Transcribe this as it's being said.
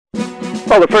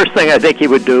Well, the first thing I think he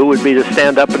would do would be to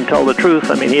stand up and tell the truth.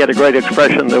 I mean, he had a great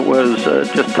expression that was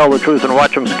just tell the truth and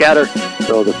watch them scatter.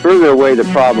 So the further away the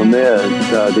problem is,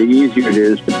 the easier it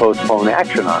is to postpone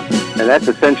action on it. And that's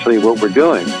essentially what we're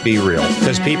doing. Be real.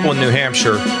 Because people in New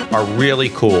Hampshire are really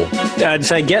cool. I'd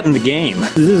say get in the game.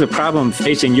 This is a problem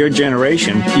facing your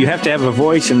generation. You have to have a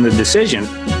voice in the decision.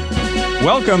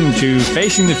 Welcome to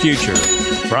Facing the Future,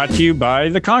 brought to you by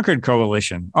the Concord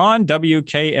Coalition on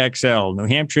WKXL, New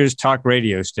Hampshire's talk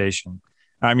radio station.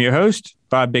 I'm your host,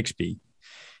 Bob Bixby.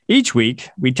 Each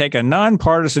week, we take a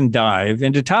nonpartisan dive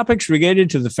into topics related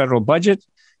to the federal budget,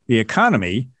 the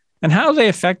economy, and how they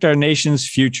affect our nation's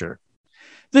future.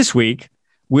 This week,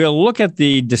 we'll look at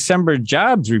the December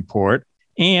jobs report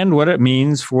and what it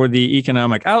means for the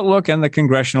economic outlook and the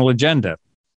congressional agenda.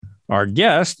 Our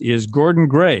guest is Gordon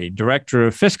Gray, Director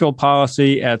of Fiscal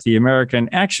Policy at the American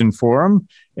Action Forum,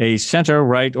 a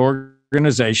center-right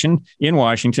organization in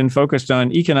Washington focused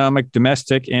on economic,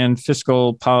 domestic, and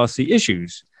fiscal policy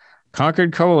issues.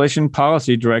 Concord Coalition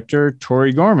Policy Director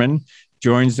Tori Gorman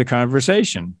joins the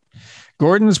conversation.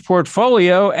 Gordon's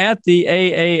portfolio at the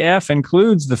AAF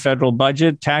includes the federal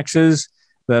budget, taxes,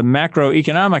 the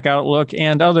macroeconomic outlook,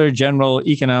 and other general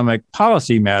economic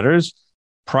policy matters.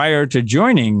 Prior to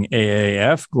joining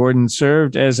AAF, Gordon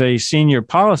served as a senior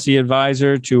policy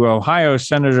advisor to Ohio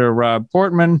Senator Rob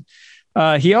Portman.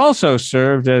 He also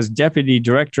served as deputy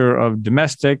director of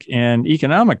domestic and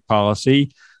economic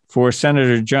policy for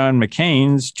Senator John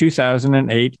McCain's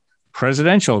 2008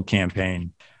 presidential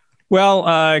campaign.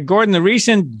 Well, Gordon, the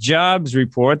recent jobs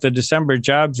report, the December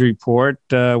jobs report,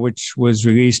 which was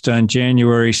released on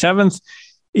January 7th,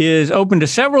 is open to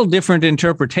several different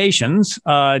interpretations.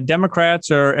 Democrats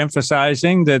are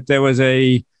emphasizing that there was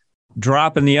a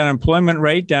drop in the unemployment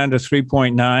rate down to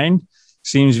 3.9.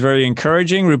 Seems very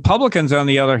encouraging. Republicans, on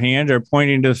the other hand, are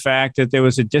pointing to the fact that there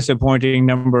was a disappointing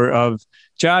number of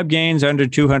job gains under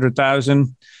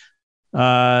 200,000.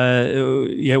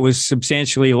 It was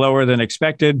substantially lower than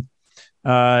expected.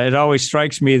 It always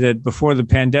strikes me that before the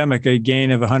pandemic, a gain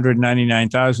of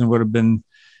 199,000 would have been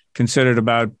considered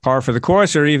about par for the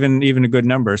course, or even a good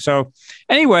number. So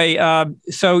anyway,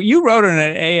 so you wrote in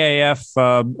an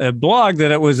AAF a blog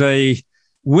that it was a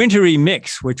wintry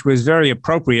mix, which was very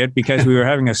appropriate because we were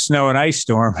having a snow and ice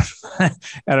storm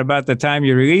at about the time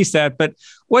you released that. But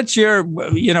what's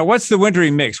what's the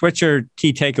wintry mix? What's your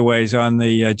key takeaways on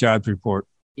the jobs report?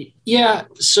 Yeah,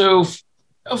 so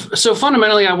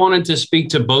fundamentally, I wanted to speak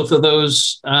to both of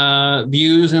those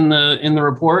views in the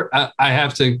report. I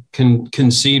have to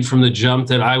concede from the jump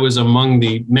that I was among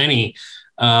the many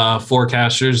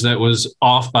forecasters that was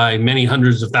off by many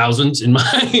hundreds of thousands in my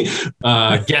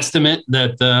guesstimate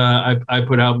that I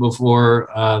put out before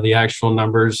the actual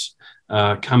numbers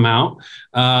come out.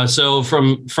 So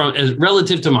from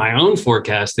relative to my own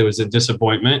forecast, it was a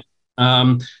disappointment.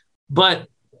 But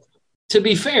to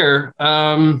be fair,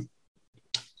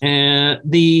 and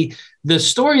the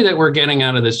story that we're getting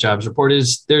out of this jobs report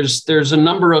is there's a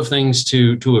number of things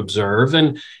to observe,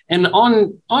 and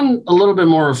on a little bit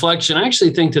more reflection, I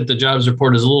actually think that the jobs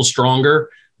report is a little stronger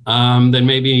than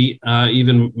maybe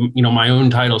even my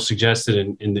own title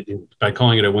suggested by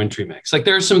calling it a wintry mix. Like,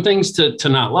 there's some things to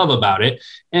not love about it,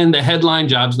 and the headline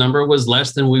jobs number was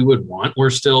less than we would want.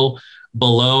 We're still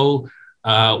below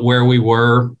where we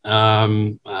were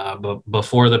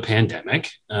before the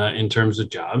pandemic in terms of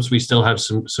jobs. We still have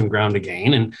some ground to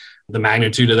gain, and the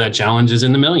magnitude of that challenge is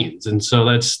in the millions. And so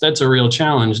that's a real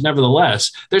challenge.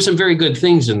 Nevertheless, there's some very good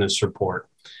things in this report.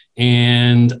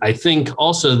 And I think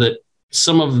also that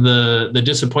some of the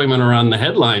disappointment around the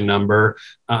headline number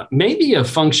may be a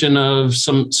function of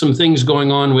some things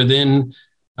going on within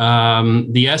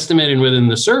the estimate and within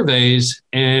the surveys,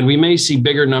 and we may see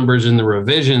bigger numbers in the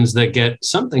revisions that get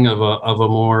something of a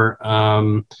more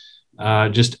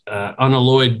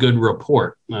unalloyed good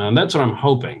report. That's what I'm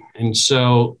hoping. And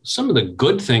so some of the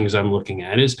good things I'm looking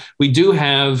at is we do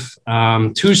have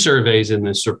two surveys in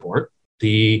this report: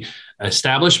 the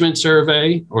establishment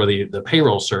survey, or the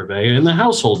payroll survey, and the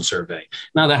household survey.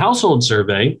 Now, the household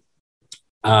survey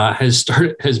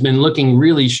has been looking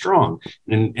really strong,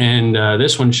 and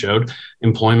this one showed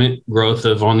employment growth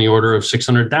of on the order of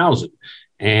 600,000.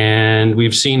 And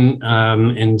we've seen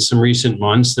in some recent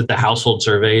months that the household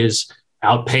survey has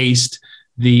outpaced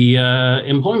the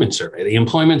employment survey. The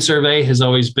employment survey has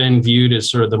always been viewed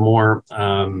as sort of the more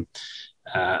a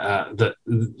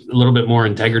little bit more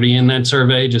integrity in that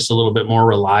survey, just a little bit more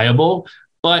reliable.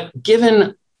 But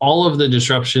given all of the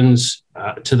disruptions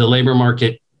to the labor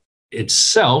market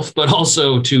itself, but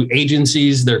also to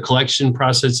agencies, their collection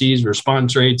processes,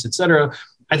 response rates, et cetera,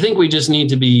 I think we just need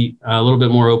to be a little bit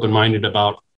more open-minded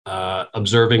about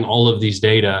observing all of these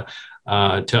data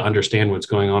to understand what's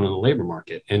going on in the labor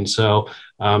market. And so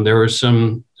there were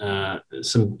some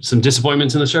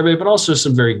disappointments in the survey, but also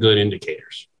some very good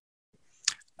indicators.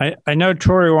 I know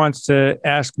Tori wants to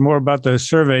ask more about those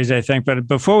surveys, I think, but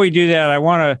before we do that, I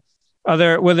want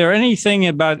to, were there anything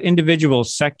about individual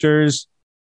sectors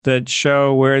that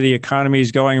show where the economy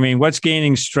is going? I mean, what's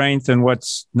gaining strength and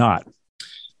what's not?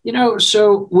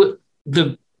 So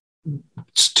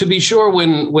to be sure,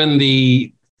 when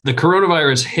the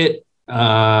coronavirus hit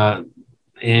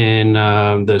in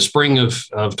the spring of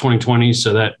 2020,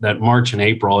 so that March and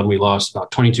April, and we lost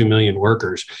about 22 million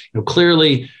workers,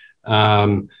 clearly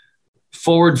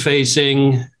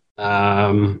forward-facing,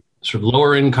 sort of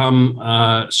lower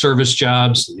income service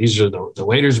jobs. These are the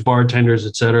waiters, bartenders,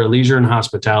 et cetera. Leisure and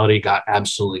hospitality got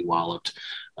absolutely walloped.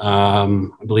 I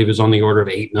believe it was on the order of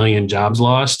 8 million jobs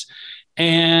lost.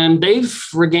 And they've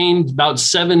regained about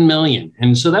 7 million.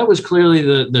 And so that was clearly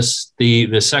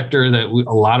the sector that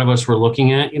a lot of us were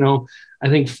looking at. I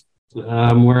think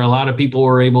where a lot of people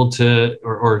were able to,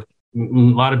 or a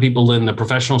lot of people in the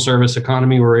professional service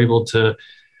economy were able to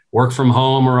work from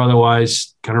home or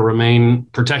otherwise kind of remain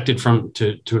protected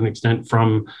to an extent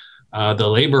from the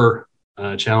labor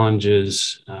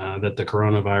challenges that the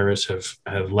coronavirus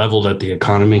have leveled at the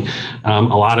economy. A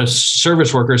lot of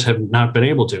service workers have not been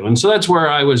able to. And so that's where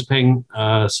I was paying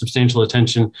substantial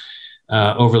attention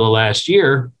over the last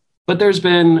year. But there's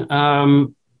been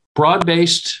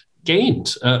broad-based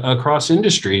gains across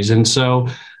industries. And so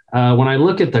when I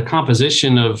look at the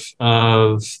composition of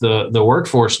the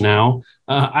workforce now,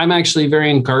 I'm actually very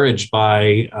encouraged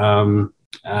by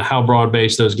how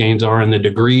broad-based those gains are and the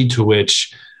degree to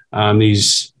which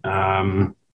these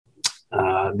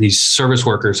service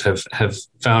workers have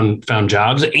found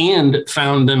jobs and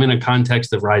found them in a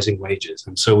context of rising wages.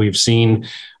 And so we've seen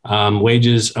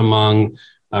wages among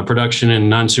production and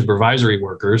non-supervisory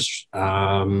workers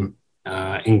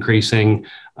increasing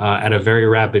at a very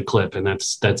rapid clip, and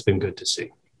that's been good to see.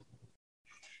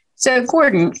 So,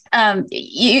 Gordon,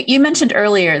 you mentioned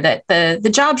earlier that the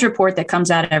jobs report that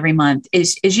comes out every month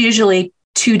is usually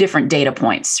two different data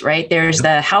points, right? There's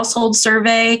the household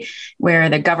survey where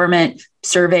the government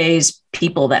surveys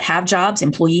people that have jobs,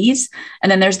 employees.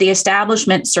 And then there's the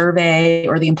establishment survey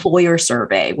or the employer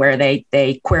survey where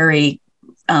they query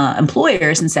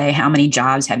employers and say, how many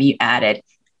jobs have you added?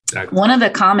 Exactly. One of the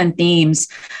common themes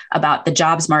about the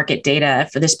jobs market data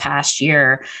for this past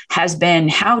year has been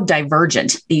how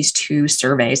divergent these two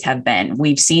surveys have been.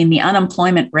 We've seen the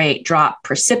unemployment rate drop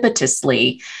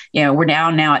precipitously. We're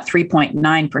now at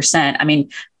 3.9%. I mean,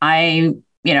 I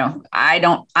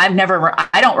don't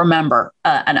remember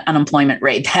an unemployment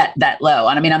rate that low.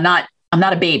 And I mean, I'm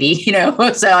not a baby,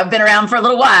 so I've been around for a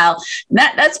little while.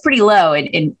 That's pretty low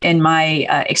in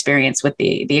my experience with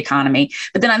the economy.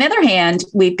 But then on the other hand,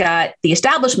 we've got the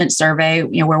establishment survey,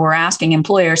 where we're asking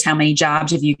employers how many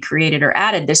jobs have you created or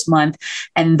added this month,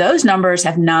 and those numbers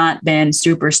have not been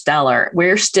super stellar.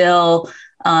 We're still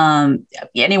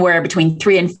anywhere between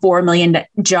 3 and 4 million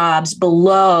jobs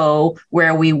below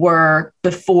where we were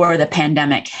before the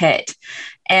pandemic hit.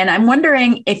 And I'm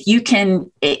wondering if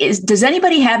does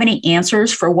anybody have any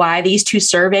answers for why these two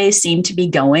surveys seem to be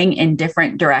going in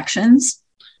different directions?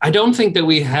 I don't think that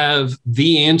we have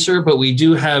the answer, but we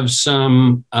do have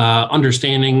some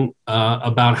understanding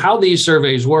about how these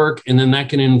surveys work, and then that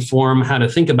can inform how to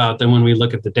think about them when we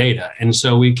look at the data. And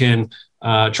so we can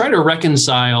try to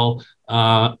reconcile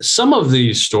some of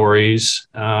these stories,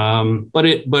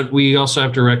 but we also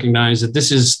have to recognize that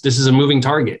this is a moving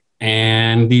target.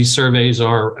 And these surveys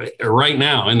are right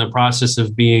now in the process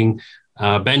of being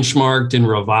benchmarked and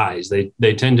revised.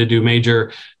 They tend to do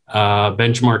major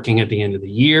benchmarking at the end of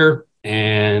the year,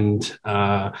 and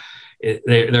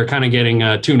they're kind of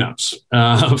getting tune-ups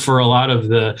for a lot of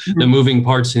the moving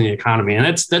parts in the economy. And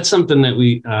that's something that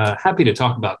we happy to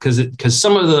talk about because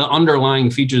some of the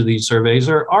underlying features of these surveys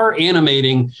are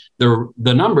animating the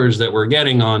numbers that we're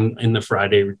getting in the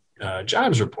Friday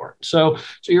jobs report. So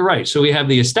you're right. So we have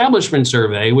the establishment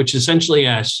survey, which essentially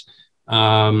asks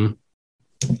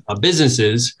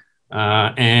businesses,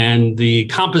 and the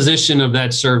composition of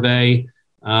that survey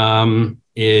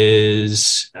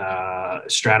is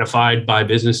stratified by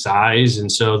business size,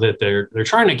 and so that they're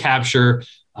trying to capture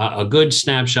a good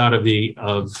snapshot of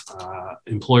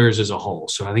employers as a whole.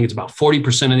 So I think it's about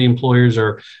 40% of the employers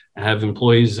have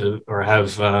employees or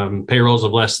have payrolls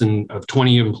of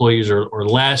 20 employees or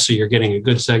less. So you're getting a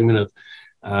good segment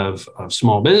of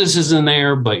small businesses in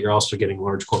there, but you're also getting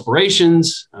large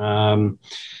corporations.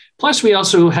 Plus, we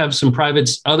also have some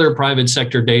other private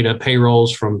sector data,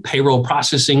 payrolls from payroll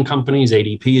processing companies.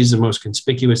 ADP is the most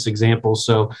conspicuous example.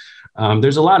 So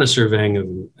there's a lot of surveying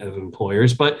of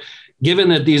employers. But given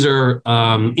that these are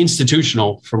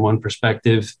institutional from one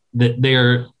perspective, that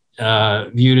they're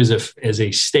viewed as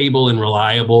a stable and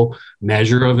reliable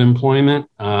measure of employment.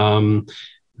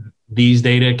 These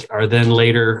data are then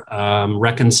later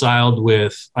reconciled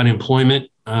with unemployment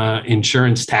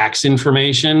insurance tax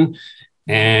information.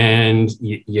 And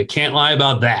you can't lie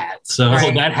about that. So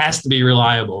that has to be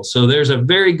reliable. So there's a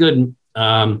very good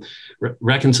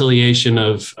reconciliation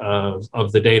of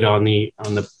the data on the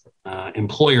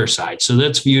employer side. So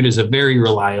that's viewed as a very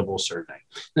reliable survey.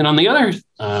 Then on the other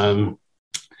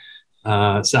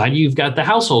side, you've got the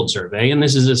household survey, and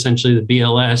this is essentially the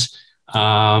BLS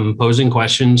posing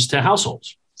questions to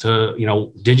households. So,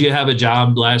 did you have a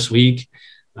job last week?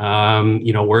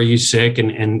 Were you sick,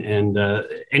 and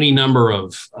any number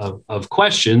of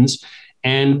questions,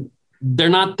 and they're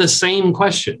not the same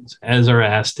questions as are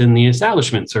asked in the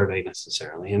establishment survey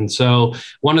necessarily. And so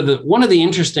one of the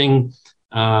interesting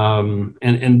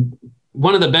and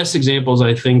one of the best examples,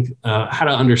 I think, how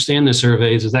to understand the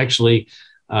surveys is actually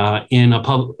in a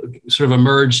sort of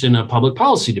emerged in a public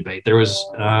policy debate. There was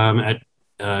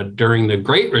during the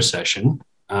Great Recession,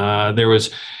 there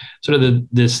was sort of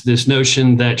this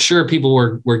notion that sure, people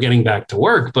were getting back to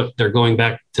work, but they're going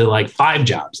back to like 5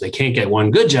 jobs. They can't get one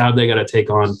good job. They got to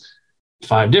take on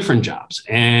 5 different jobs.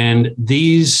 And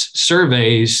these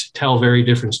surveys tell very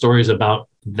different stories about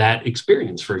that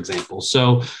experience, for example.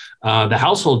 So the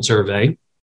household survey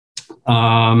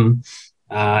would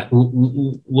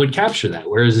capture that,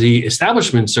 whereas the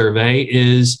establishment survey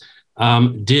is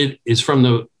from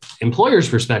the employer's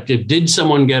perspective, did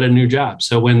someone get a new job?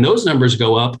 So when those numbers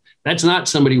go up, that's not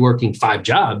somebody working 5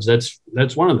 jobs.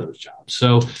 That's one of those jobs.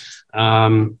 So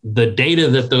the data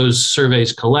that those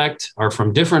surveys collect are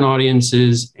from different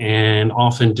audiences and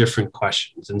often different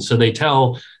questions. And so they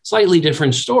tell slightly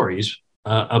different stories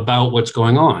about what's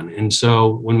going on. And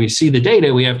so when we see the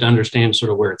data, we have to understand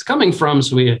sort of where it's coming from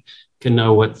so we can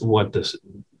know what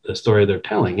the story they're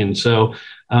telling. And so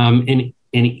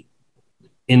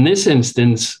in this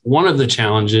instance, one of the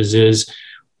challenges is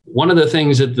one of the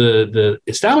things that the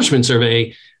establishment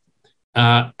survey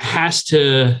has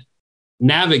to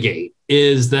navigate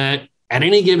is that at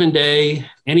any given day,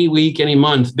 any week, any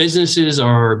month, businesses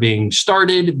are being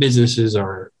started, businesses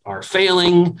are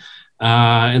failing,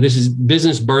 and this is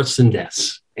business births and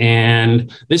deaths.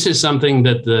 And this is something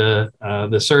that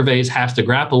the surveys have to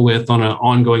grapple with on an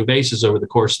ongoing basis over the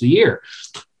course of the year.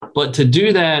 But to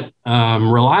do that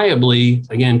reliably,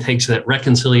 again, takes that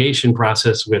reconciliation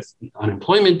process with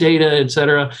unemployment data, et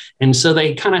cetera. And so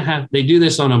they do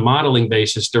this on a modeling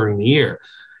basis during the year.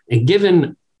 And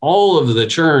given all of the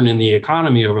churn in the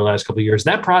economy over the last couple of years,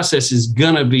 that process is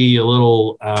going to be a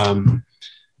little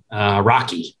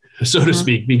rocky, so to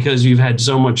speak, because you've had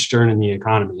so much churn in the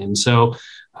economy. And so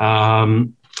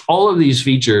all of these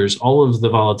features, all of the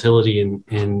volatility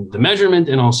in the measurement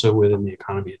and also within the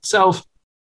economy itself,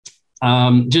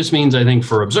 just means, I think,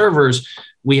 for observers,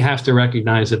 we have to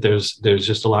recognize that there's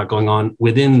just a lot going on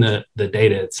within the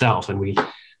data itself. And we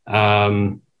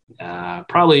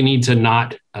probably need to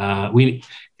not,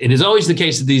 it is always the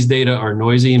case that these data are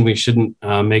noisy and we shouldn't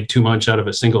make too much out of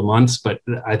a single month, but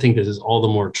I think this is all the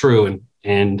more true.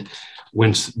 And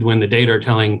when the data are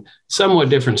telling somewhat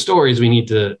different stories, we need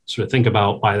to sort of think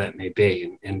about why that may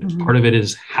be. And part of it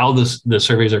is how the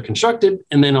surveys are constructed,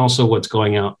 and then also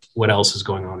what else is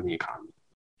going on in the economy.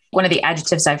 One of the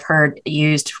adjectives I've heard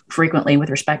used frequently with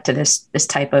respect to this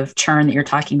type of churn that you're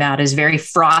talking about is very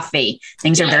frothy.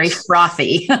 Things are very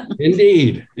frothy.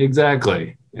 Indeed.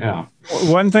 Exactly. Yeah.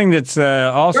 One thing that's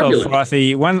also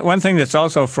frothy. One thing that's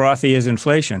also frothy is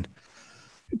inflation.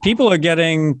 People are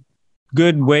getting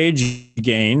good wage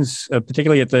gains,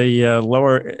 particularly at the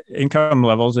lower income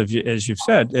levels, as you've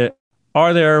said.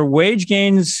 Are there wage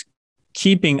gains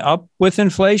keeping up with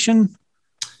inflation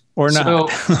or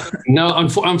not? No,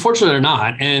 unfortunately, they're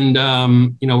not. And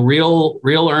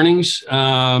real earnings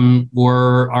are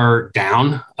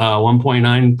down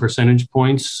 1.9 percentage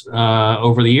points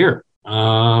over the year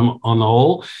on the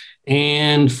whole.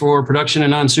 And for production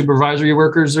and non-supervisory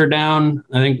workers, they're down,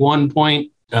 I think,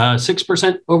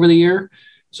 1.6% over the year.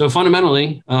 So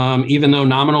fundamentally, even though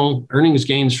nominal earnings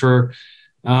gains for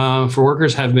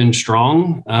workers have been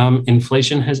strong,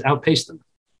 inflation has outpaced them.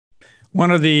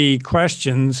 One of the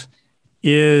questions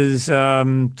is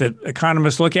that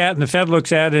economists look at and the Fed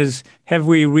looks at is, have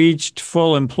we reached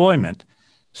full employment?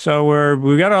 So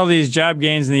we've got all these job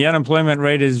gains and the unemployment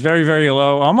rate is very, very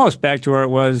low, almost back to where it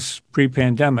was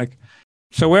pre-pandemic.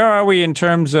 So where are we in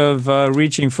terms of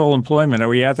reaching full employment? Are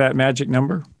we at that magic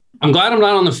number? I'm glad I'm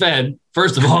not on the Fed,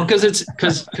 first of all, because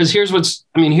here's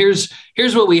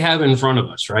what we have in front of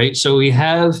us, right? So we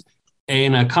have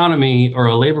an economy or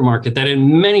a labor market that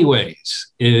in many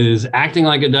ways is acting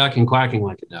like a duck and quacking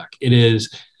like a duck. It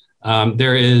is,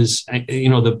 there is,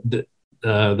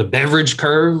 the beverage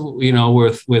curve,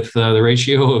 with the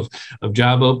ratio of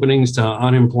job openings to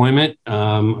unemployment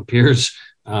appears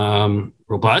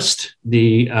robust.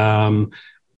 The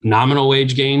nominal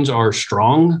wage gains are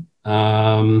strong.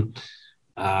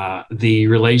 The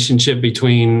relationship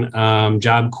between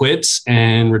job quits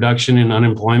and reduction in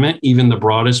unemployment, even the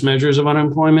broadest measures of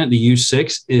unemployment, the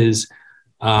U6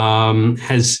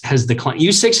 has declined.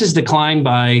 U6 has declined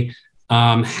by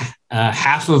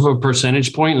half of a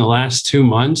percentage point in the last 2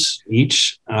 months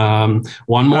each.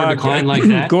 One more decline like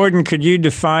that. Gordon, could you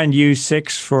define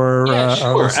U6 for? Yeah,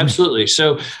 sure, absolutely.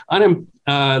 So,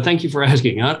 thank you for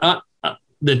asking.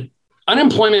 The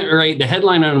unemployment rate, the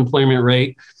headline unemployment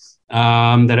rate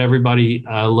that everybody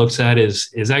looks at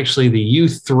is actually the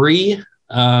U3,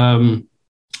 and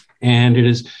it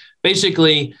is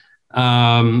basically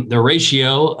the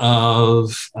ratio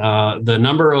of the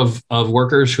number of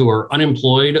workers who are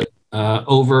unemployed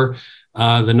over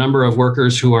the number of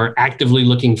workers who are actively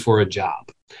looking for a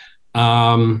job.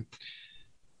 But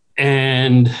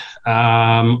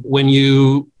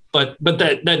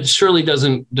that surely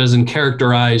doesn't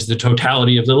characterize the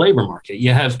totality of the labor market.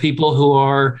 You have people who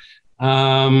are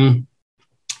who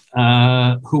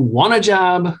want a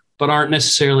job but aren't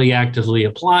necessarily actively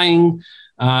applying.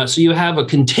 So you have a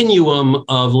continuum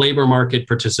of labor market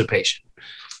participation,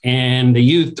 and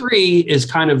the U3 is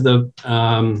kind of the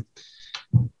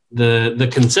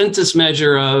consensus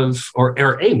measure of,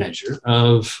 or a measure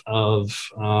of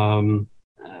kind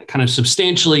of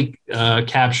substantially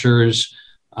captures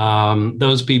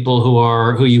those people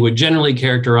who you would generally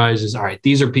characterize as, all right,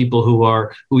 these are people who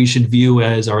we should view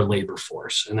as our labor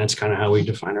force, and that's kind of how we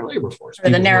define our labor force.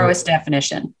 Or the narrowest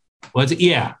definition.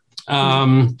 Yeah.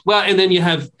 Well, and then you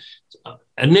have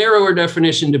a narrower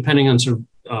definition depending on sort of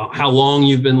how long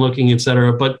you've been looking, et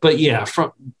cetera. But yeah,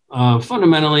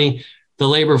 fundamentally, the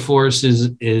labor force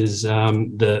is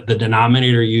the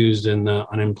denominator used in the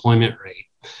unemployment rate.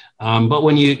 But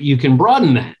when you can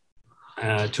broaden that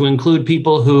to include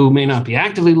people who may not be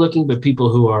actively looking, but people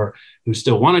who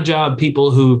still want a job,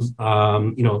 people who've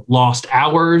lost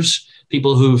hours,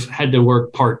 people who've had to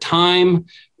work part-time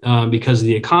because of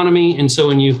the economy. And so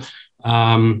when you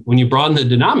broaden the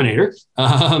denominator,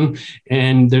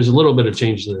 and there's a little bit of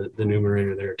change to the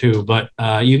numerator there too, but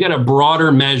you get a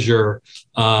broader measure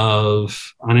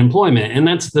of unemployment, and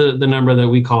that's the number that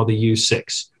we call the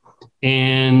U6.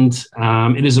 And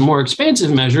it is a more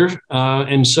expansive measure,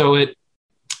 and so it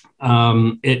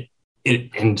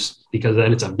and because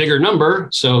that it's a bigger number,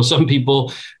 so some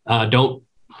people don't.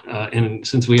 And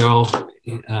since we all,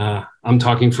 I'm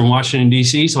talking from Washington,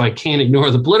 D.C., so I can't ignore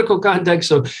the political context.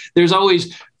 So there's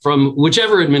always, from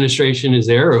whichever administration is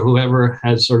there or whoever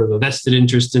has sort of a vested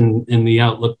interest in the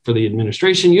outlook for the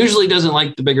administration, usually doesn't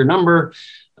like the bigger number.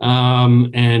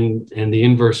 And the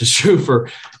inverse is true for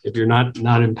if you're not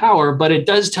in power, but it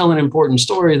does tell an important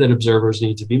story that observers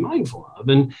need to be mindful of.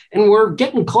 And we're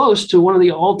getting close to one of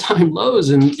the all-time lows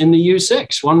in the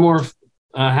U6, one more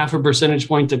half a percentage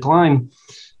point decline.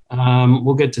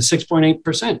 We'll get to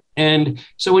 6.8%. And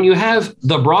so when you have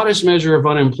the broadest measure of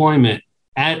unemployment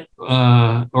at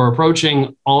or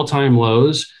approaching all-time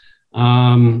lows,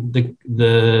 the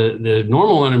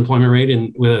normal unemployment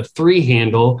rate with a 3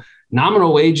 handle,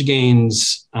 nominal wage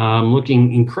gains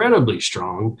looking incredibly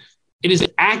strong, it is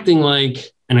acting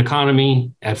like an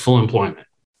economy at full employment.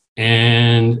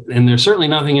 And there's certainly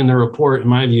nothing in the report, in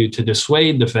my view, to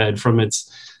dissuade the Fed from its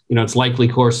likely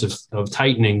course of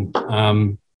tightening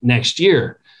next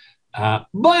year.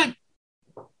 But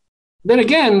then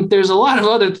again, there's a lot of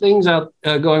other things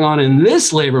going on in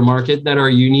this labor market that are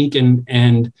unique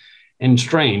and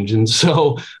strange. And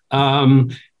so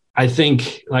I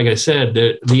think, like I said,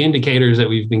 the indicators that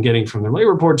we've been getting from the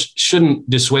labor reports shouldn't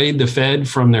dissuade the Fed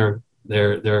from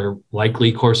their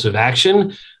likely course of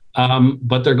action,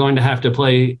 but they're going to have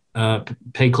to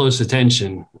pay close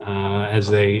attention as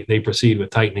they proceed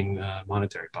with tightening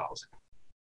monetary policy.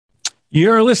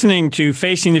 You're listening to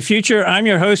Facing the Future. I'm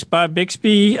your host, Bob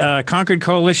Bixby. Concord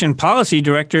Coalition Policy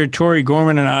Director Tori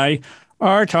Gorman and I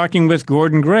are talking with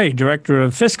Gordon Gray, Director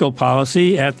of Fiscal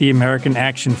Policy at the American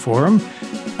Action Forum,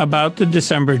 about the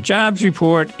December jobs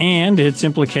report and its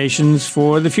implications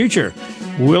for the future.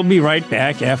 We'll be right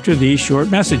back after these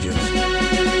short messages.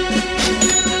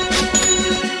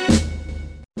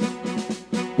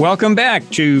 Welcome back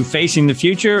to Facing the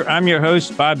Future. I'm your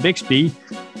host, Bob Bixby.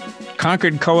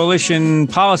 Concord Coalition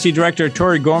Policy Director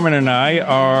Tori Gorman and I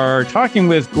are talking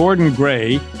with Gordon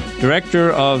Gray,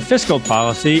 Director of Fiscal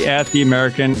Policy at the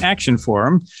American Action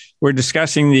Forum. We're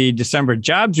discussing the December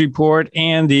jobs report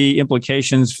and the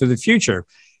implications for the future.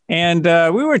 And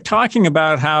we were talking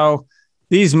about how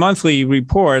these monthly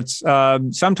reports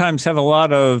sometimes have a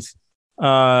lot of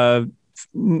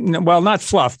well, not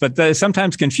fluff, but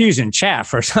sometimes confusion,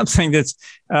 chaff, or something that's,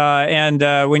 and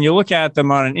when you look at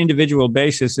them on an individual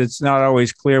basis, it's not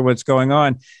always clear what's going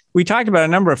on. We talked about a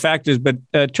number of factors, but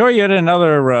Tori, you had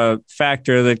another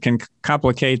factor that can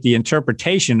complicate the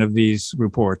interpretation of these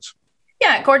reports.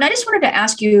 Yeah, Gordon, I just wanted to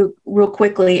ask you real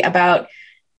quickly about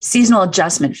seasonal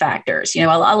adjustment factors. You know,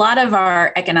 a lot of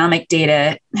our economic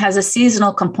data has a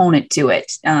seasonal component to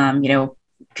it.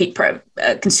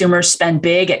 Consumers spend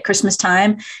big at Christmas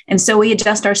time. And so we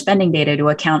adjust our spending data to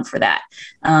account for that.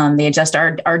 They adjust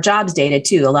our jobs data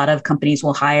too. A lot of companies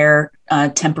will hire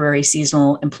temporary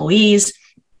seasonal employees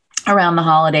around the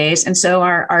holidays. And so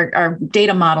our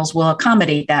data models will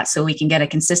accommodate that so we can get a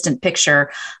consistent picture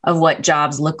of what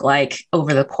jobs look like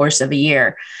over the course of a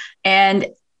year. And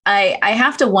I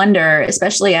have to wonder,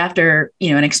 especially after,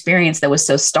 an experience that was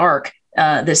so stark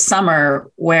this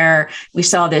summer, where we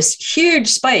saw this huge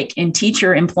spike in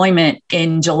teacher employment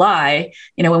in July,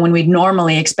 when we'd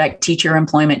normally expect teacher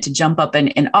employment to jump up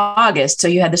in August. So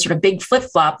you had this sort of big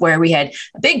flip-flop where we had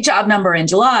a big job number in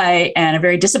July and a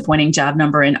very disappointing job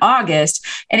number in August.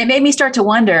 And it made me start to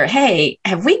wonder, hey,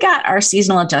 have we got our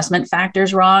seasonal adjustment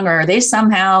factors wrong, or are they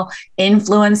somehow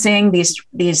influencing these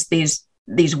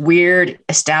weird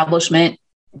establishment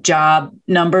job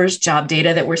numbers, job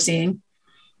data that we're seeing?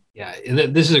 Yeah,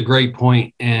 this is a great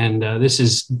point. And this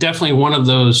is definitely one of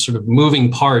those sort of moving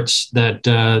parts that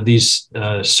these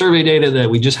survey data that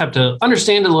we just have to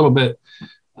understand a little bit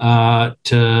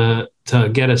to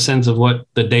get a sense of what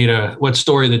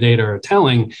story the data are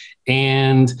telling.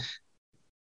 And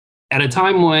at a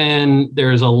time when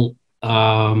there's a lot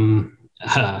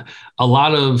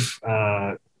of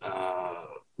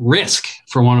risk,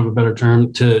 for want of a better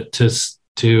term,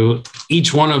 to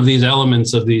each one of these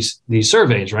elements of these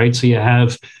surveys, right? So you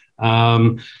have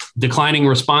declining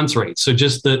response rates. So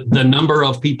just the number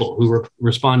of people who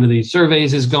respond to these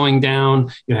surveys is going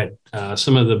down. You had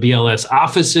some of the BLS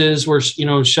offices were,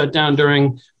 shut down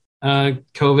during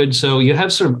COVID. So you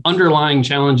have sort of underlying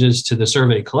challenges to the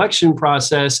survey collection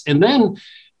process. And then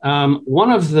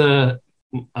one of the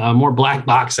more black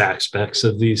box aspects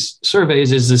of these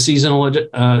surveys is the seasonal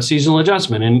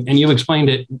adjustment. And you explained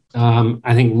it,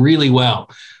 I think, really well.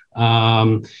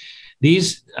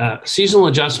 These seasonal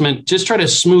adjustment just try to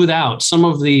smooth out some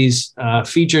of these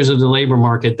features of the labor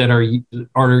market that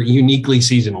are uniquely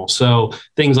seasonal. So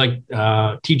things like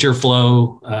teacher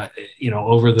flow,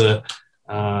 over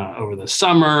the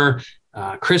summer,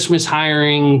 Christmas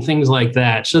hiring, things like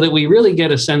that, so that we really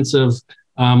get a sense of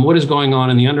what is going on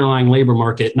in the underlying labor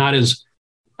market, not as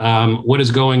what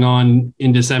is going on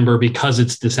in December because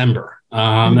it's December.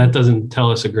 That doesn't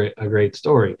tell us a great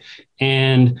story.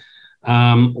 And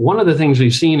one of the things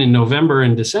we've seen in November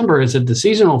and December is that the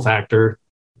seasonal factor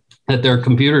that their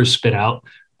computers spit out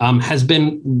has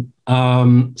been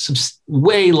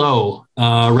way low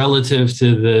relative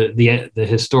to the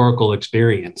historical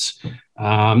experience.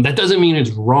 That doesn't mean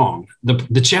it's wrong.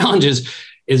 The challenge is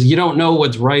you don't know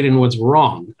what's right and what's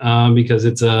wrong because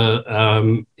it's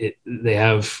they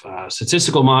have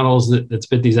statistical models that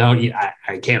spit these out.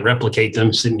 I can't replicate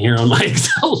them sitting here on my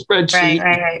Excel spreadsheet.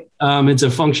 Right. It's a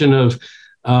function of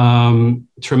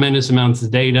tremendous amounts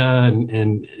of data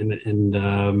and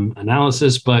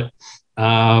analysis. But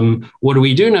what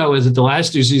we do know is that the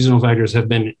last two seasonal factors have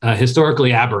been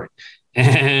historically aberrant.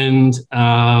 And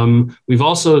we've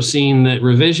also seen that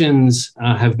revisions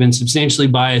have been substantially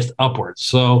biased upwards.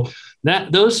 So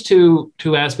those two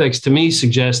aspects to me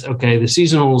suggest, okay, the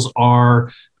seasonals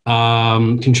are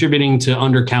contributing to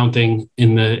undercounting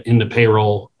in the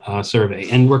payroll survey.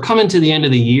 And we're coming to the end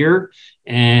of the year,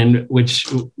 and which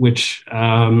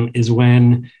is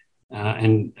when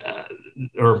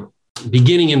or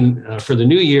beginning for the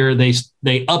new year, they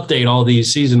update all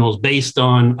these seasonals based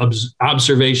on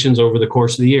observations over the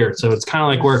course of the year. So it's kind of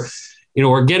like we're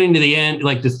getting to the end,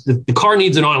 like the car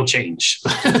needs an oil change.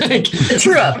 The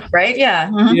true up, right? Yeah.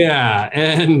 Mm-hmm. Yeah.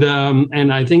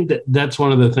 And I think that's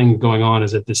one of the things going on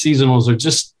is that the seasonals are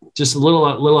just a little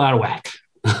out of whack.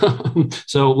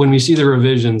 So when we see the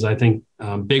revisions, I think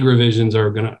big revisions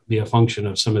are going to be a function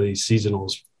of some of these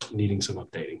seasonals needing some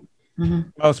updating. Mm-hmm.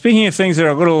 Well, speaking of things that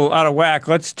are a little out of whack,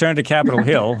 let's turn to Capitol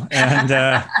Hill and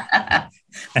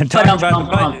talk about the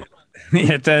budget.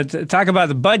 To talk about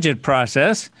the budget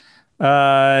process.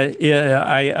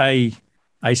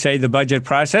 I say the budget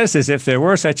process as if there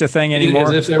were such a thing anymore.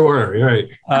 As if there were, right?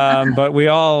 But we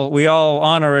all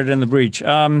honor it in the breach.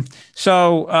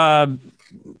 So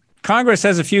Congress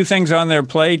has a few things on their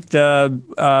plate, and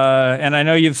I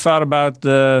know you've thought about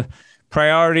the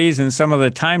priorities and some of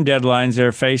the time deadlines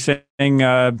they're facing.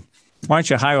 Why don't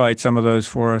you highlight some of those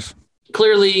for us?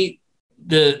 Clearly,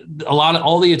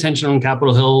 all the attention on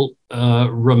Capitol Hill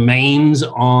remains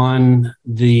on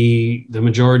the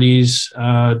majority's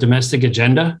domestic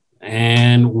agenda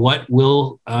and what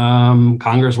will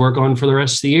Congress work on for the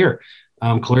rest of the year.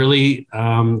 Clearly,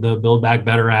 the Build Back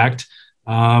Better Act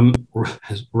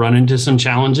has run into some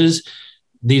challenges.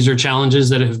 These are challenges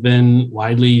that have been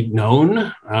widely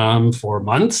known for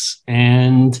months,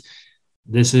 and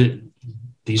these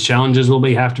challenges will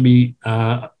have to be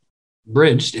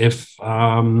bridged if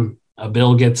a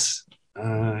bill gets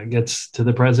to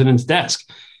the president's desk.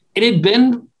 It had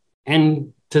been,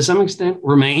 and to some extent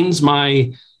remains,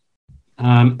 my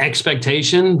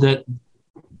expectation that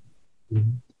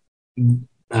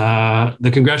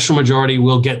the congressional majority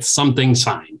will get something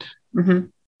signed.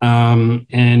 Mm-hmm.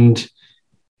 And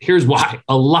here's why: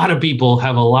 a lot of people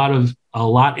have a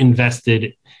lot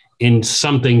invested in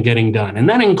something getting done, and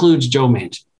that includes Joe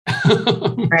Manchin.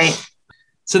 Right.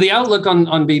 So the outlook on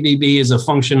BBB is a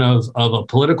function of a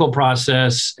political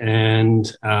process,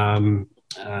 but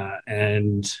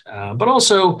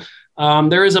also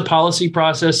there is a policy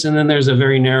process, and then there's a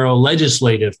very narrow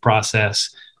legislative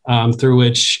process through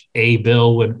which a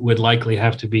bill would likely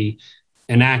have to be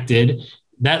enacted.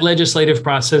 That legislative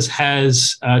process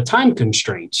has time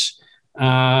constraints,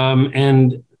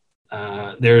 and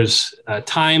there's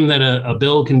time that a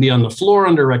bill can be on the floor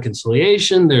under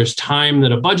reconciliation. There's time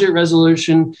that a budget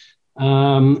resolution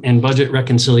and budget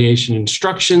reconciliation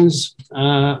instructions,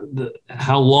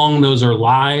 how long those are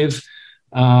live.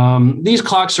 These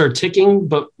clocks are ticking,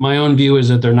 but my own view is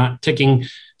that they're not ticking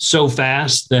so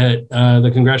fast that the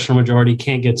congressional majority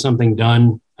can't get something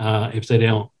done if they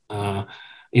don't.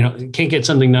 Can't get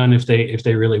something done if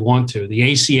they really want to.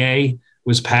 The ACA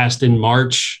was passed in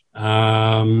March.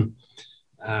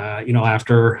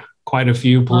 After quite a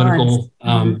few political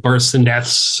births and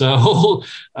deaths. So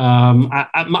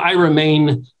I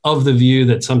remain of the view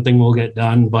that something will get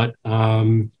done, but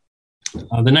the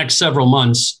next several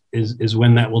months is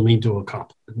when that will need to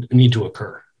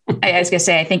occur. I was going to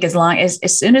say, I think as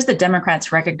soon as the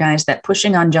Democrats recognize that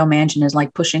pushing on Joe Manchin is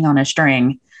like pushing on a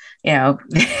string,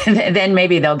 then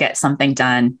maybe they'll get something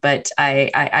done. But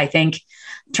I think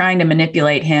trying to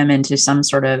manipulate him into some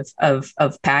sort of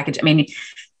package. I mean,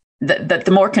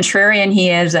 the more contrarian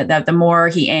he is, the more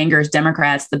he angers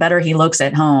Democrats, the better he looks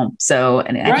at home. So,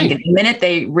 and I think the minute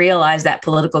they realize that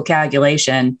political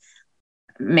calculation,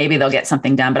 maybe they'll get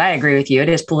something done. But I agree with you. It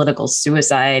is political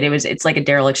suicide. It's like a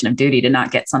dereliction of duty to not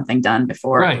get something done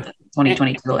before the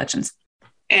 2022 elections.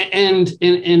 And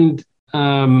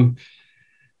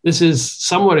this is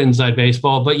somewhat inside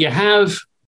baseball, but you have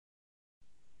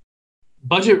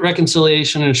budget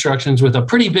reconciliation instructions with a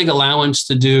pretty big allowance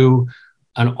to do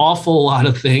an awful lot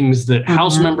of things that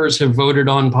House members have voted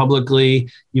on publicly.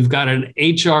 You've got an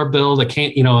HR bill that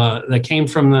came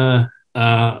from the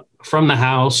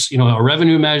House, a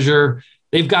revenue measure.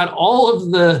 They've got all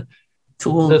of the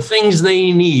things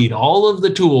they need, all of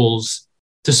the tools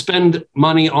to spend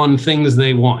money on things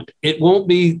they want. It won't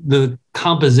be the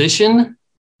composition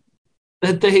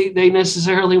that they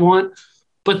necessarily want,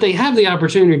 but they have the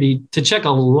opportunity to check a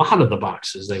lot of the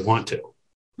boxes they want to.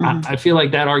 I feel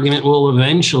like that argument will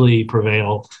eventually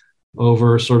prevail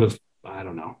over sort of, I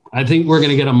don't know. I think we're going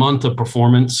to get a month of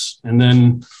performance and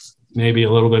then maybe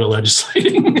a little bit of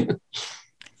legislating.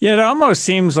 Yeah, it almost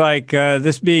seems like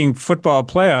this being football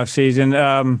playoff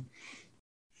season,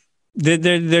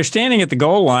 they're standing at the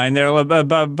goal line. They're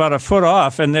about a foot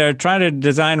off, and they're trying to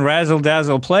design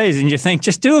razzle-dazzle plays. And you think,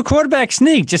 just do a quarterback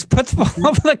sneak. Just put the ball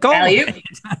over the goal line.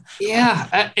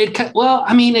 Yeah. It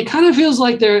kind of feels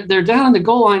like they're down on the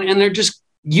goal line, and they're just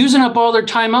using up all their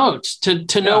timeouts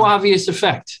to no obvious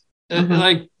effect.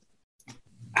 I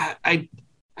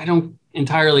don't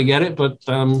entirely get it, but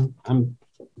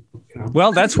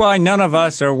Well, that's why none of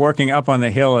us are working up on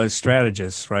the Hill as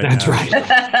strategists right now. That's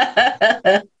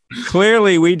right.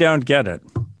 Clearly, we don't get it.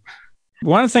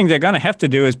 One thing they're going to have to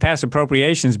do is pass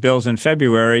appropriations bills in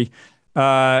February.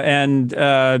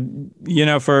 For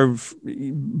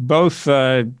both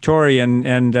Tory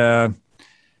and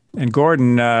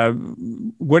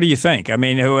Gordon, what do you think? I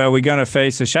mean, are we going to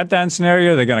face a shutdown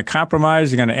scenario? They're going to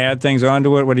compromise? They're going to add things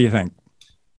onto it? What do you think?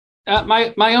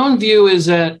 My own view is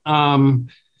that,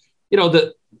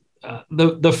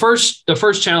 the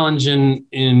first challenge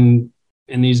in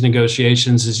these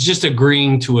negotiations is just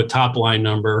agreeing to a top line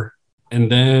number,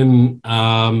 and then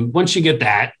once you get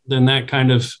that, then that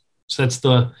kind of sets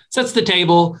the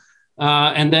table,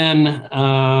 and then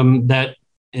that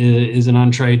is an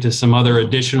entree to some other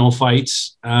additional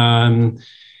fights.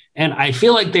 And I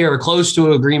feel like they are close to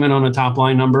an agreement on a top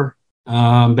line number,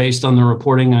 based on the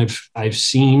reporting I've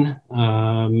seen.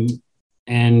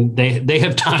 And they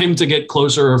have time to get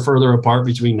closer or further apart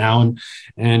between now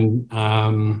and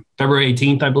February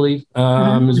 18th, I believe,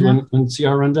 is when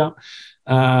CR runs out.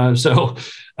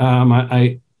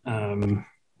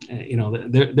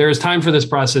 There is time for this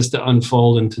process to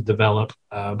unfold and to develop.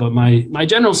 But my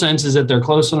general sense is that they're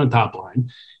close on a top line.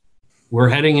 We're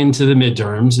heading into the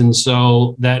midterms, and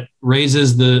so that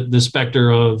raises the specter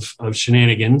of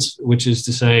shenanigans, which is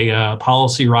to say,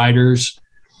 policy riders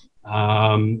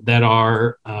that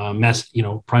are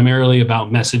primarily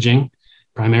about messaging,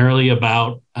 primarily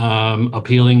about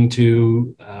appealing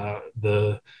to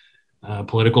the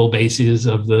political bases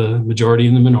of the majority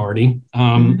and the minority.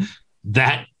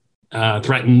 That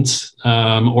threatens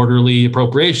orderly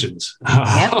appropriations.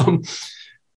 Yep.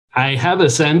 I have a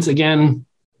sense, again,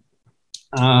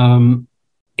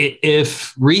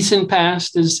 if recent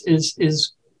past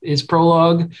is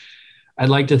prologue, I'd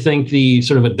like to think the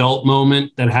sort of adult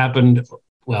moment that happened,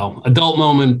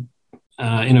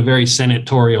 in a very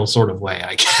senatorial sort of way,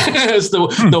 I guess,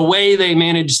 the way they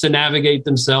managed to navigate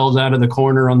themselves out of the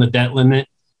corner on the debt limit,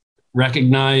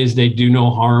 recognize they do no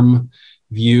harm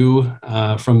view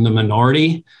from the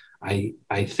minority.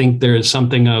 I think there is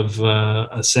something of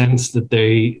a sense that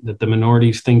the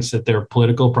minority thinks that their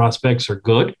political prospects are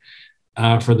good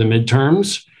for the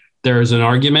midterms. There is an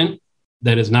argument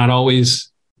that is not always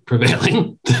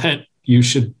prevailing that you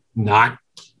should not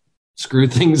screw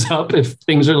things up if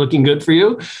things are looking good for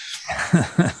you.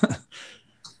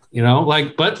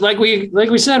 But like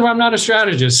we said, well, I'm not a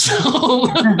strategist,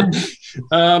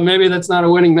 so maybe that's not a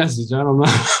winning message. I don't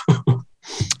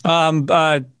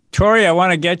know. Tori, I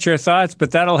want to get your thoughts,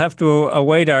 but that'll have to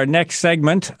await our next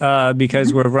segment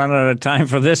because we're running out of time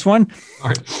for this one. All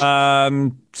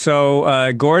right.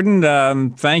 So,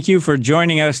 Gordon, thank you for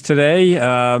joining us today.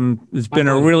 It's been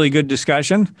a really good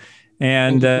discussion,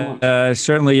 and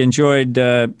certainly enjoyed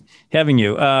having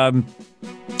you.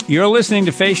 You're listening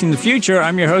to Facing the Future.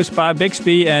 I'm your host, Bob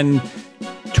Bixby, and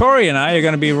Tori and I are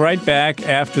going to be right back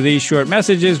after these short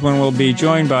messages when we'll be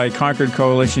joined by Concord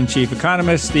Coalition Chief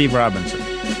Economist Steve Robinson.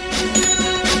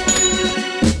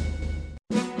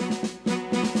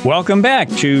 Welcome back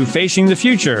to Facing the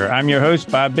Future. I'm your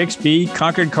host, Bob Bixby.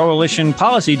 Concord Coalition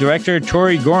Policy Director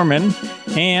Tori Gorman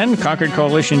and Concord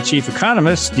Coalition Chief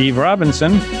Economist Steve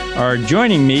Robinson are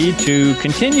joining me to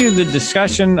continue the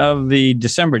discussion of the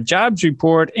December jobs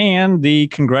report and the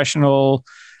congressional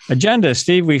agenda.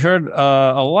 Steve, we heard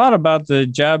a lot about the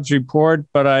jobs report,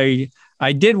 but I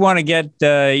did want to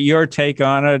get your take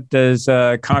on it as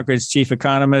Concord's chief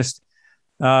economist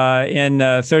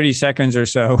in 30 seconds or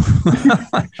so.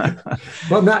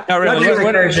 Well, not really.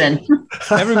 Version.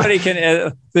 Everybody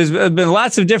can. There's been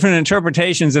lots of different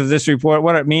interpretations of this report,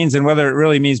 what it means, and whether it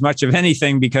really means much of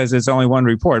anything because it's only one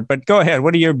report. But go ahead.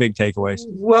 What are your big takeaways?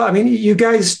 Well, I mean, you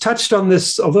guys touched on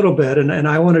this a little bit, and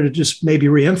I wanted to just maybe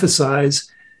reemphasize.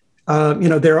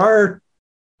 There are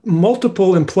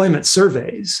multiple employment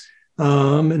surveys,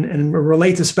 and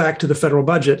relate this back to the federal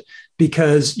budget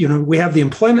because, we have the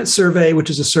employment survey, which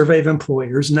is a survey of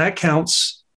employers, and that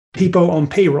counts people on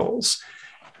payrolls.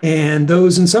 And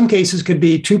those in some cases could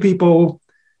be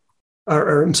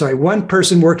one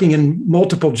person working in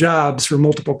multiple jobs for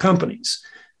multiple companies.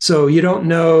 So you don't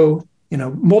know,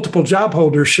 multiple job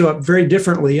holders show up very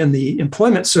differently in the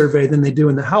employment survey than they do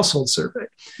in the household survey.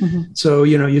 Mm-hmm. So,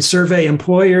 you survey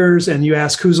employers and you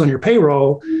ask who's on your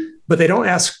payroll, but they don't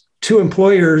ask two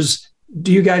employers,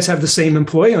 do you guys have the same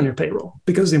employee on your payroll?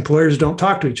 Because the employers don't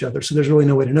talk to each other. So there's really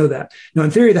no way to know that. Now,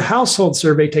 in theory, the household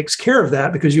survey takes care of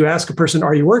that because you ask a person,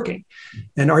 are you working?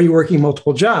 And are you working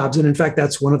multiple jobs? And in fact,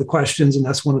 that's one of the questions. And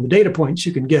that's one of the data points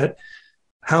you can get.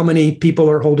 How many people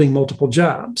are holding multiple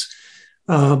jobs?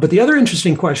 But the other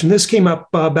interesting question, this came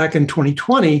up back in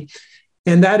 2020,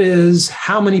 and that is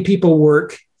how many people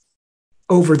work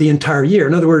over the entire year.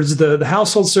 In other words, the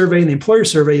household survey and the employer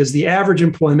survey is the average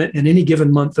employment in any given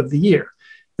month of the year.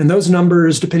 And those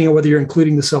numbers, depending on whether you're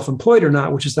including the self-employed or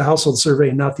not, which is the household survey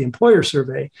and not the employer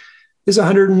survey, is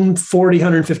 140,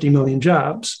 150 million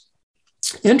jobs.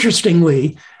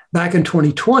 Interestingly, back in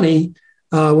 2020,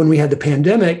 when we had the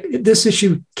pandemic, this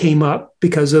issue came up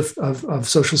because of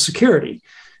Social Security,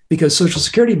 because Social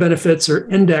Security benefits are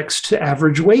indexed to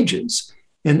average wages.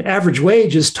 And average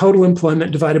wage is total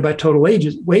employment divided by total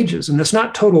wages. And that's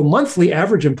not total monthly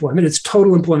average employment, it's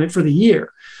total employment for the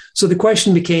year. So the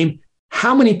question became,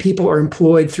 how many people are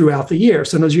employed throughout the year?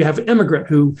 So as you have an immigrant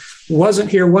who wasn't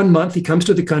here 1 month, he comes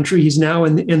to the country, he's now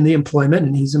in the employment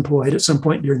and he's employed at some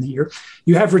point during the year.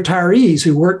 You have retirees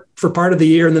who work for part of the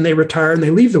year and then they retire and they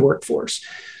leave the workforce.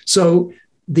 So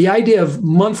the idea of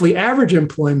monthly average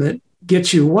employment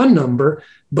gets you one number,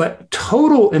 but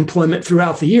total employment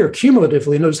throughout the year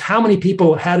cumulatively knows how many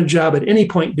people had a job at any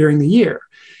point during the year.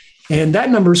 And that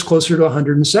number is closer to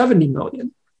 170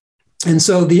 million. And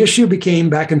so the issue became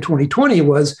back in 2020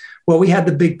 was, well, we had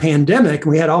the big pandemic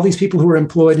and we had all these people who were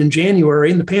employed in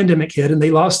January and the pandemic hit and they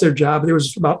lost their job. There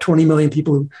was about 20 million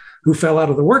people who fell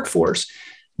out of the workforce.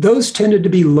 Those tended to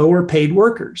be lower paid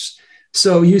workers.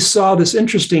 So you saw this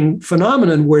interesting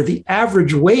phenomenon where the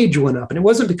average wage went up. And it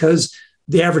wasn't because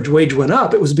the average wage went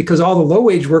up. It was because all the low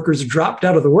wage workers dropped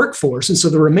out of the workforce. And so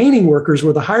the remaining workers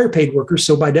were the higher paid workers.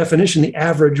 So by definition, the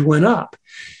average went up.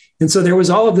 And so there was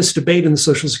all of this debate in the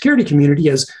Social Security community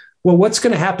as, well, what's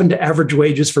going to happen to average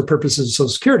wages for purposes of Social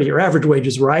Security? Are average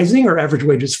wages rising or average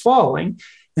wages falling?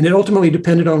 And it ultimately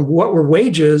depended on what were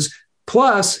wages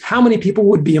plus how many people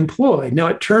would be employed. Now,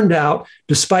 it turned out,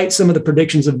 despite some of the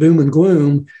predictions of doom and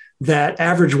gloom, that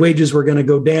average wages were going to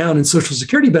go down and Social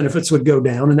Security benefits would go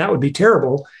down, and that would be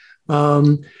terrible.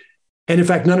 And in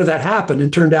fact, none of that happened.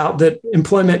 And turned out that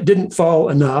employment didn't fall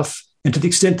enough. And to the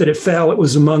extent that it fell, it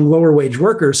was among lower wage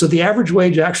workers. So the average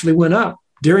wage actually went up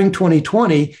during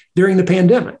 2020, during the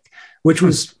pandemic, which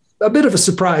was a bit of a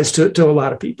surprise to a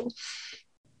lot of people.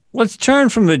 Let's turn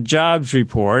from the jobs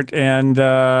report and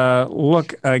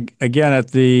look again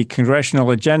at the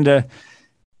congressional agenda.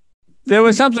 There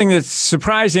was something that's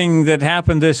surprising that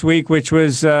happened this week, which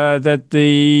was that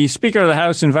the Speaker of the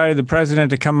House invited the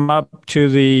president to come up to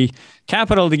the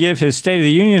Capitol to give his State of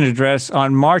the Union address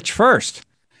on March 1st.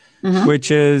 Mm-hmm. Which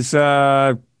is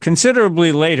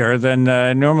considerably later than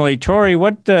normally. Tori,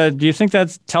 what do you think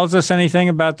that tells us anything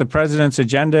about the president's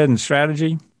agenda and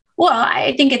strategy? Well,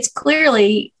 I think it's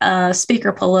clearly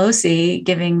Speaker Pelosi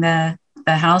giving the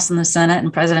House and the Senate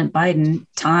and President Biden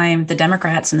time, the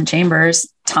Democrats in the chambers,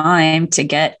 time to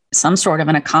get some sort of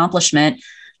an accomplishment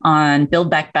on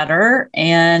Build Back Better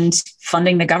and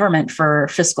funding the government for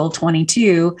fiscal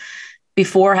 22.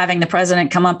 Before having the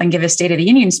president come up and give his State of the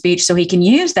Union speech so he can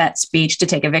use that speech to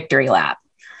take a victory lap.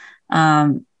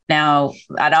 Now,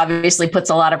 that obviously puts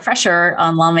a lot of pressure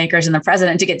on lawmakers and the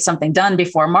president to get something done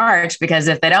before March, because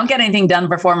if they don't get anything done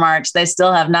before March, they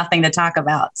still have nothing to talk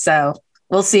about. So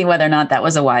we'll see whether or not that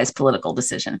was a wise political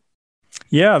decision.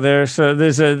 Yeah, there's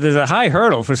a high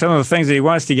hurdle for some of the things that he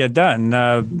wants to get done,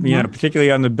 particularly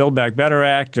on the Build Back Better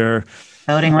Act or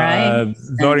voting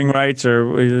rights,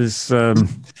 or is.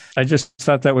 I just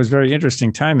thought that was very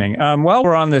interesting timing. While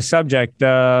we're on this subject,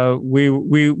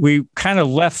 we kind of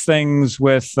left things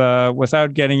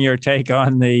without getting your take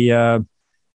on the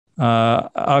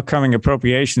upcoming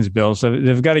appropriations bill. So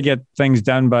they've got to get things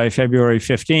done by February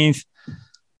 15th.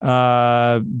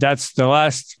 That's the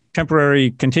last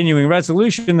temporary continuing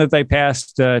resolution that they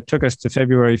passed. Took us to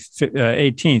February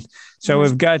 18th. So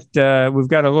we've got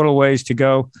a little ways to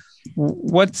go.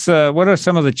 What are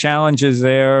some of the challenges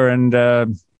there,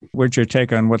 and what's your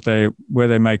take on where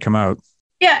they might come out?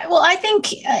 Yeah, well, I think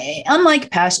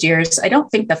unlike past years, I don't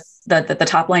think the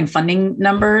top line funding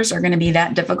numbers are going to be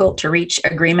that difficult to reach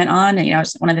agreement on. And,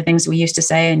 it's one of the things we used to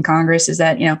say in Congress is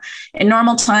that, in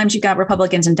normal times, you've got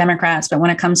Republicans and Democrats, but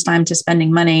when it comes time to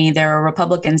spending money, there are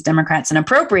Republicans, Democrats, and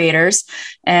appropriators.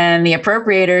 And the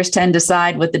appropriators tend to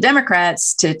side with the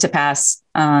Democrats to pass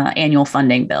annual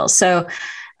funding bills. So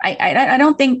I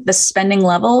don't think the spending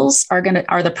levels are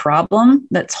the problem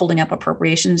that's holding up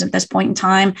appropriations at this point in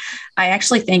time. I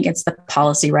actually think it's the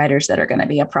policy writers that are going to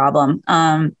be a problem.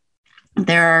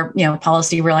 There are,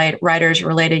 policy writers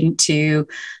relating to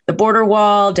the border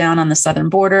wall down on the southern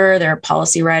border. There are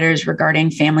policy writers regarding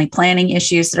family planning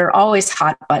issues that are always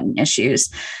hot button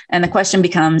issues. And the question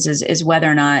becomes is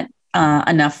whether or not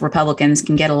enough Republicans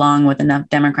can get along with enough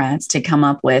Democrats to come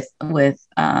up with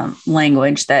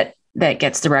language that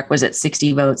gets the requisite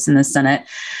 60 votes in the Senate.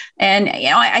 And,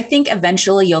 I think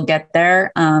eventually you'll get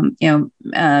there.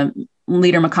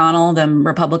 Leader McConnell, the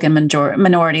Republican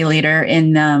minority leader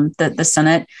in the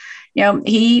Senate,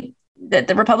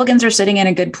 the Republicans are sitting in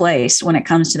a good place when it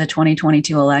comes to the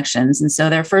 2022 elections. And so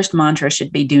their first mantra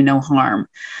should be do no harm.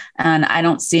 And I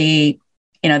don't see,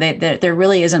 there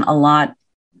really isn't a lot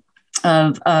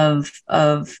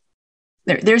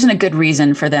there isn't a good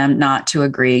reason for them not to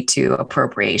agree to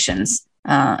appropriations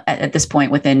at this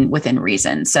point within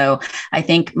reason. So I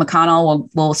think McConnell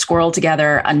will squirrel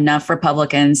together enough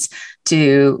Republicans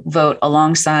to vote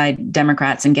alongside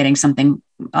Democrats in getting something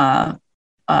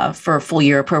for full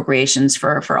year appropriations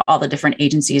for all the different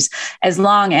agencies, as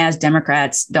long as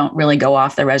Democrats don't really go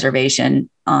off the reservation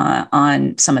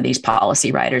on some of these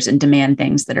policy riders and demand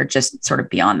things that are just sort of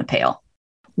beyond the pale.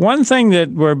 One thing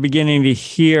that we're beginning to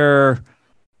hear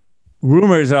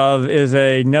rumors of is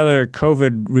another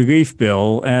COVID relief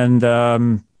bill,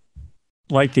 and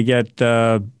like to get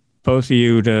both of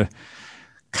you to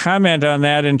comment on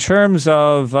that in terms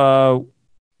of,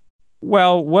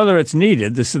 whether it's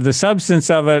needed, the substance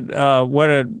of it,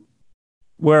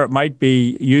 where it might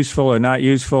be useful or not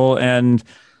useful, and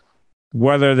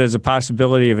whether there's a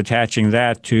possibility of attaching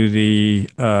that to the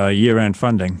year-end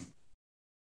funding.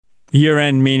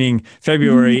 Year-end meaning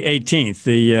February 18th,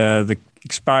 the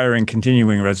expiring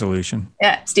continuing resolution.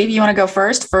 Yeah. Steve, you want to go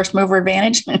first? First mover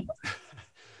advantage?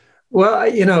 Well,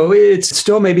 it's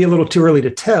still maybe a little too early to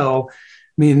tell.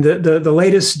 I mean, the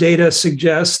latest data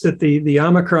suggests that the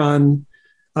Omicron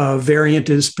variant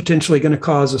is potentially going to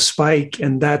cause a spike,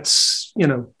 and that's,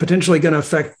 potentially going to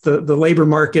affect the labor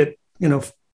market,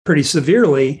 pretty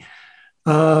severely.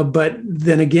 But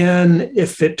then again,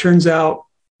 if it turns out,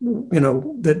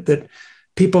 that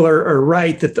people are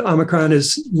right, that the Omicron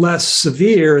is less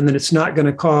severe and that it's not going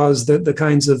to cause the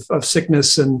kinds of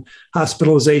sickness and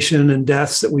hospitalization and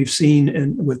deaths that we've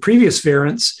seen with previous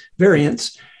variants,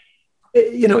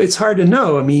 it's hard to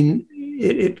know. I mean,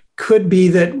 it could be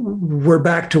that we're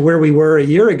back to where we were a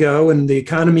year ago, and the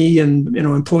economy and,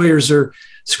 employers are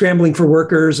scrambling for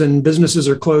workers and businesses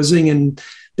are closing, and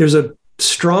there's a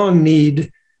strong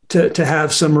need to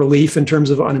have some relief in terms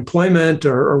of unemployment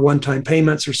or one-time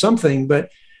payments or something. But,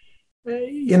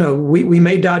 we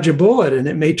may dodge a bullet, and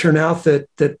it may turn out that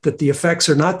the effects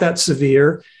are not that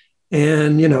severe.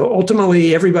 And,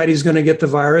 ultimately everybody's going to get the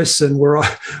virus, and we're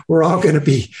all going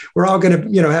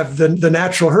to have the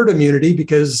natural herd immunity,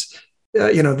 because,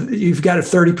 you've got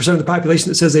 30% of the population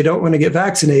that says they don't want to get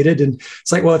vaccinated. And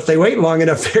it's like, well, if they wait long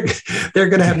enough, they're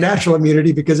going to have natural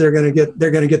immunity because they're going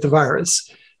to get the virus.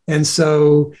 And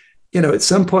so, at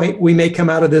some point we may come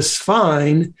out of this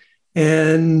fine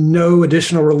and no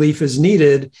additional relief is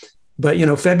needed. But,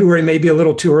 February may be a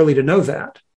little too early to know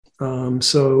that.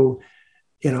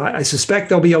 I suspect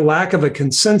there'll be a lack of a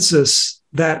consensus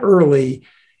that early.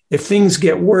 If things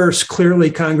get worse,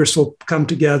 clearly Congress will come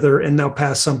together and they'll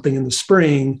pass something in the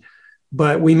spring,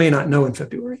 but we may not know in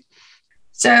February.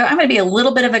 So I'm going to be a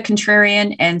little bit of a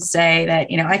contrarian and say that,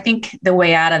 I think the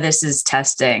way out of this is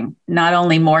testing, not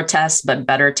only more tests, but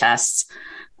better tests.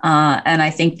 And I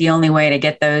think the only way to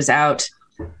get those out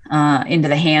into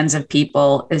the hands of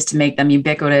people is to make them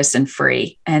ubiquitous and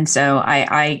free. And so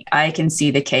I can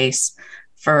see the case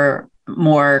for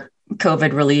more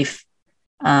COVID relief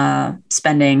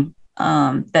spending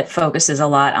that focuses a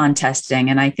lot on testing.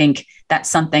 And I think that's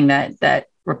something that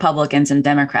Republicans and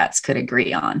Democrats could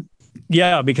agree on.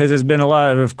 Yeah, because there's been a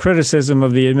lot of criticism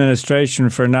of the administration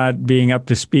for not being up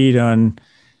to speed on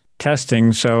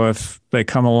testing. So if they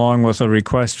come along with a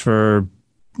request for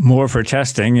more for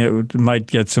testing, it might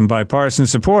get some bipartisan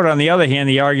support. On the other hand,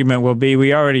 the argument will be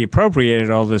we already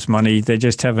appropriated all this money. They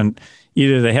just haven't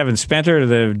spent it or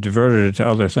they've diverted it to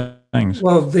other things.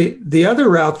 Well, the other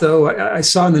route, though, I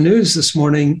saw in the news this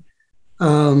morning,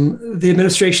 the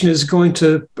administration is going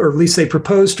to, or at least they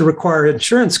propose to require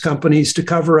insurance companies to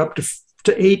cover up to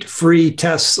 8 free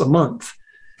tests a month.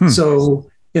 So,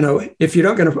 if you're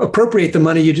not going to appropriate the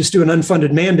money, you just do an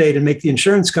unfunded mandate and make the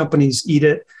insurance companies eat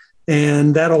it.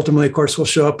 And that ultimately, of course, will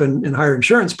show up in higher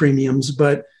insurance premiums.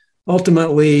 But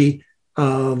ultimately,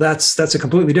 that's a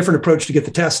completely different approach to get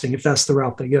the testing if that's the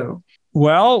route they go.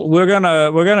 Well, we're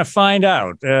gonna find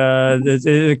out.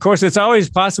 Of course, it's always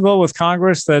possible with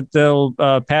Congress that they'll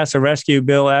pass a rescue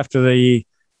bill after the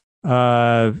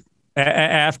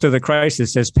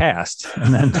crisis has passed,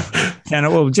 and then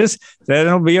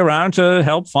it'll be around to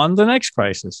help fund the next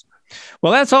crisis.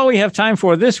 Well, that's all we have time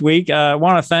for this week. I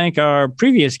want to thank our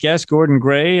previous guest, Gordon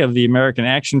Gray of the American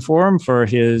Action Forum, for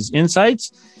his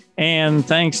insights. And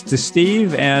thanks to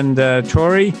Steve and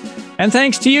Tori. And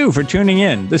thanks to you for tuning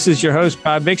in. This is your host,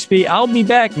 Bob Bixby. I'll be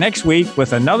back next week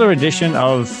with another edition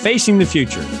of Facing the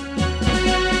Future.